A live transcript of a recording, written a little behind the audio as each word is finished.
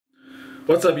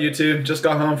What's up, YouTube? Just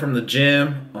got home from the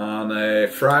gym on a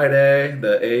Friday,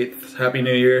 the 8th. Happy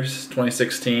New Year's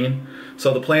 2016.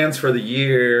 So the plans for the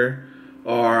year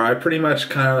are, I pretty much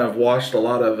kind of watched a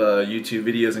lot of YouTube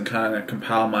videos and kind of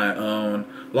compiled my own.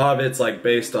 A lot of it's like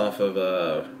based off of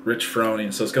Rich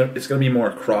Froning, so it's gonna be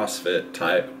more CrossFit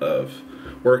type of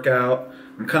workout.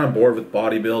 I'm kind of bored with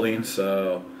bodybuilding,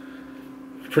 so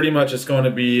pretty much it's going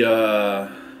to be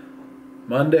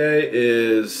Monday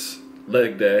is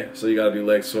leg day, so you gotta do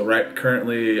legs. So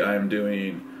currently I'm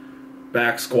doing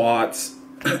back squats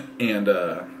and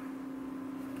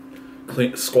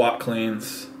squat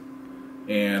cleans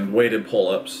and weighted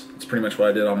pull-ups. That's pretty much what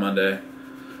I did on Monday.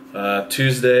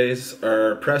 Tuesdays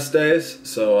are press days,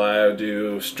 so I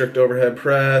do strict overhead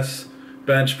press,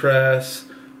 bench press,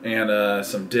 and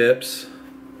some dips,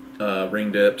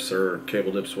 ring dips or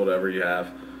cable dips, whatever you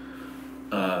have.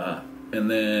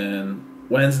 And then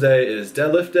Wednesday is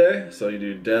deadlift day, so you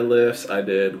do deadlifts. I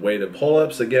did weighted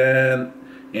pull-ups again,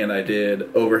 and I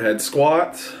did overhead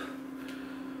squats.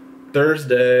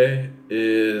 Thursday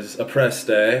is a press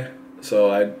day,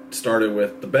 so I started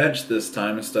with the bench this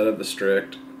time instead of the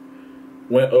strict.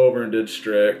 Went over and did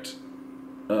strict,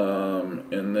 and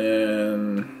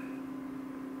then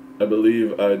I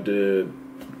believe I did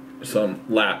some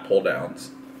lat pull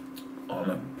downs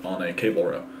on a cable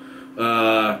row.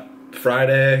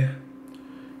 Friday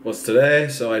was today,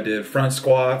 so I did front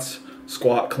squats,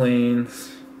 squat cleans,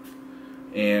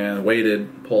 and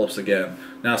weighted pull-ups again.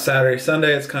 Now Saturday,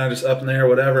 Sunday, it's kind of just up in there,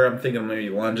 whatever. I'm thinking maybe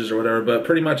lunges or whatever, but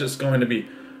pretty much it's going to be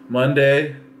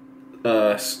Monday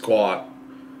squat,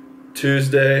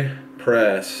 Tuesday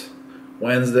press,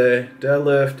 Wednesday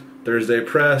deadlift, Thursday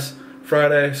press,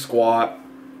 Friday squat,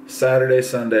 Saturday,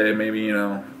 Sunday maybe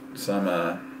some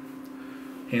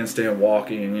handstand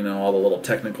walking, all the little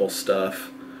technical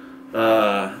stuff.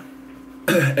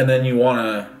 And then you want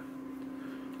to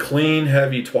clean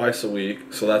heavy twice a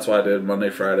week, so that's why I did Monday,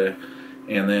 Friday,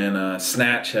 and then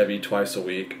snatch heavy twice a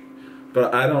week.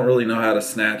 But I don't really know how to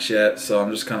snatch yet, so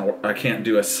I'm just I can't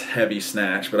do a heavy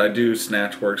snatch, but I do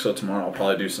snatch work, so tomorrow I'll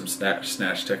probably do some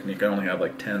snatch technique. I only have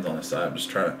like 10s on the side. I'm just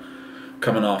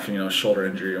coming off, shoulder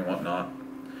injury and whatnot.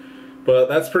 But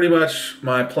that's pretty much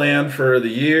my plan for the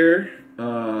year.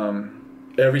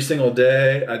 Every single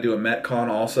day I do a Metcon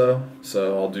also,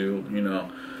 so I'll do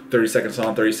 30 seconds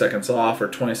on, 30 seconds off, or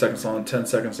 20 seconds on, 10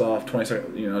 seconds off, 20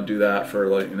 seconds, do that for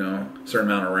like a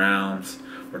certain amount of rounds,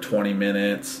 or 20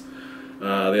 minutes.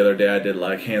 The other day I did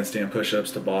like handstand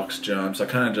push-ups to box jumps. I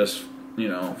kind of just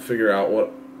figure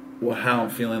out how I'm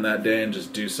feeling that day and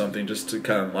just do something just to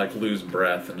kind of like lose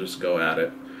breath and just go at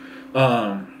it.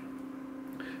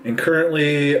 And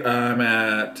currently I'm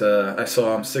at,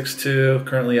 so I'm 6'2",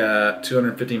 currently at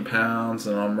 215 pounds,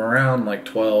 and I'm around like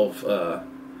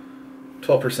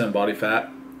 12% body fat.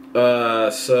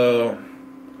 So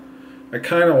I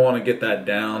kind of want to get that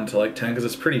down to like 10 because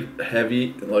it's pretty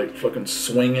heavy, like fucking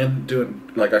swinging,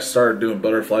 I started doing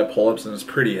butterfly pull-ups and it's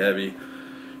pretty heavy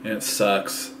and it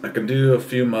sucks. I can do a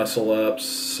few muscle ups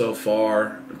so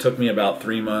far. It took me about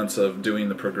 3 months of doing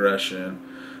the progression.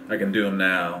 I can do them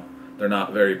now. They're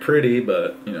not very pretty,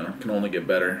 but can only get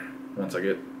better once I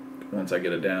get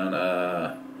it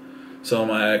down. So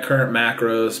my current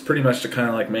macros, pretty much to kind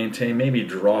of like maintain, maybe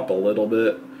drop a little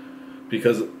bit,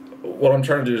 because what I'm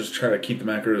trying to do is try to keep the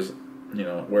macros,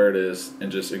 where it is,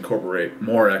 and just incorporate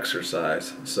more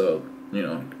exercise. So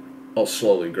I'll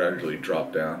slowly, gradually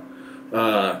drop down.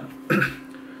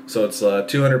 So it's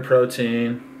 200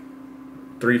 protein,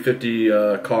 350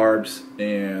 carbs,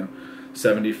 and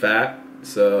 70 fat.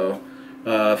 So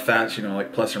fats,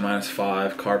 like plus or minus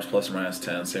 5, carbs plus or minus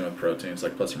 10, same with proteins,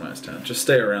 like plus or minus 10. Just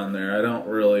stay around there. I don't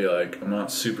really I'm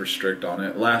not super strict on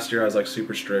it. Last year I was like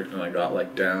super strict and I got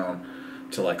like down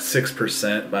to like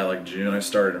 6% by like June. I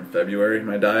started in February,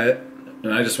 my diet,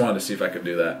 and I just wanted to see if I could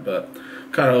do that, but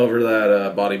kind of over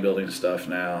that bodybuilding stuff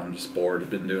now. I'm just bored. I've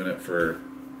been doing it for,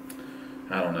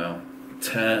 I don't know,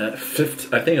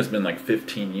 15, I think it's been like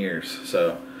 15 years,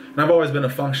 so. And I've always been a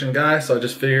function guy, so I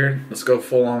just figured, let's go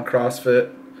full on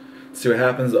CrossFit. See what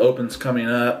happens. The Open's coming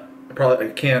up. I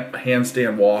can't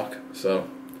handstand walk, so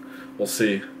we'll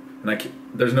see. And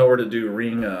there's nowhere to do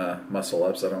ring muscle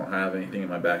ups. I don't have anything in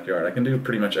my backyard. I can do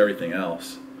pretty much everything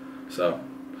else. So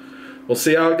we'll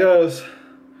see how it goes.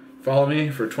 Follow me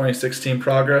for 2016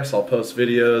 progress. I'll post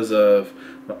videos of,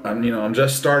 I'm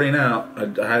just starting out. I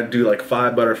had to do like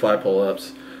 5 butterfly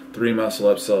pull-ups, 3 muscle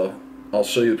ups, so I'll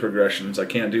show you the progressions. I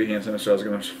can't do handstands, so I was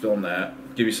going to film that,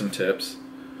 give you some tips.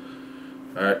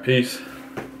 Alright, peace.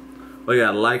 Well, yeah,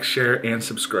 like, share, and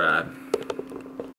subscribe.